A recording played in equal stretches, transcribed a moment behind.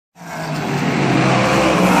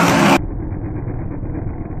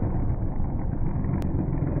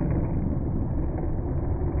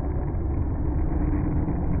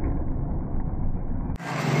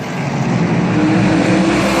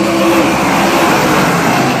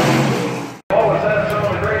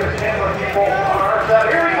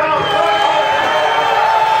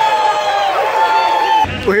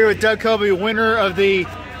Doug Coby, winner of the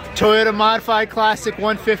Toyota Modified Classic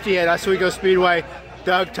 150 at Oswego Speedway.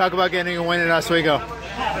 Doug, talk about getting a win in Oswego.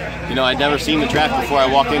 You know, I'd never seen the track before I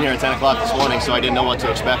walked in here at 10 o'clock this morning, so I didn't know what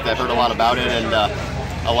to expect. I've heard a lot about it, and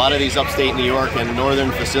a lot of these upstate New York and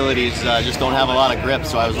northern facilities just don't have a lot of grip,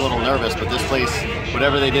 so I was a little nervous. But this place,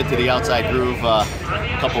 whatever they did to the outside groove a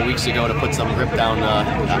couple weeks ago to put some grip down,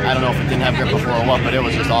 I don't know if it didn't have grip before or what, but it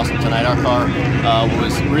was just awesome tonight. Our car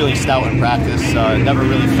was really stout in practice. It never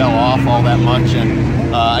really fell off all that much,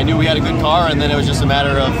 and I knew we had a good car, and then it was just a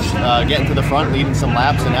matter of getting to the front, leading some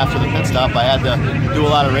laps, and after the pit stop, I had to do a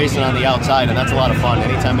lot of racing on the outside, and that's a lot of fun.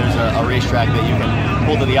 Anytime there's a racetrack that you can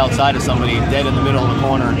pull to the outside of somebody dead in the middle of the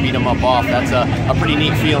corner and beat them up off, that's a pretty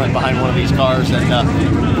neat feeling behind one of these cars,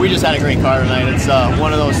 and we just had a great car tonight. It's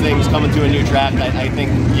one of those things, coming to a new track, I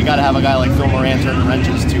think you got to have a guy like Phil Moran turning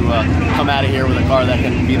wrenches to come out of here with a car that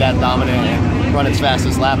can be that dominant and run its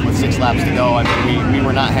fastest lap with 6 laps to go. I mean, we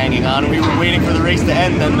were not hanging on. We were waiting for the race to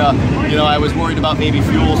end, and you know, I was worried about maybe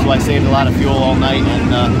fuel, so I saved a lot of fuel all night.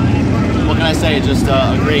 And what can I say? Just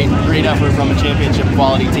a great effort from a championship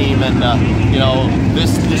quality team, and you know,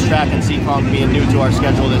 this track and Sept being new to our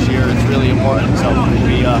schedule this year, it's really important. So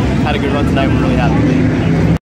we had a good run tonight. We're really happy.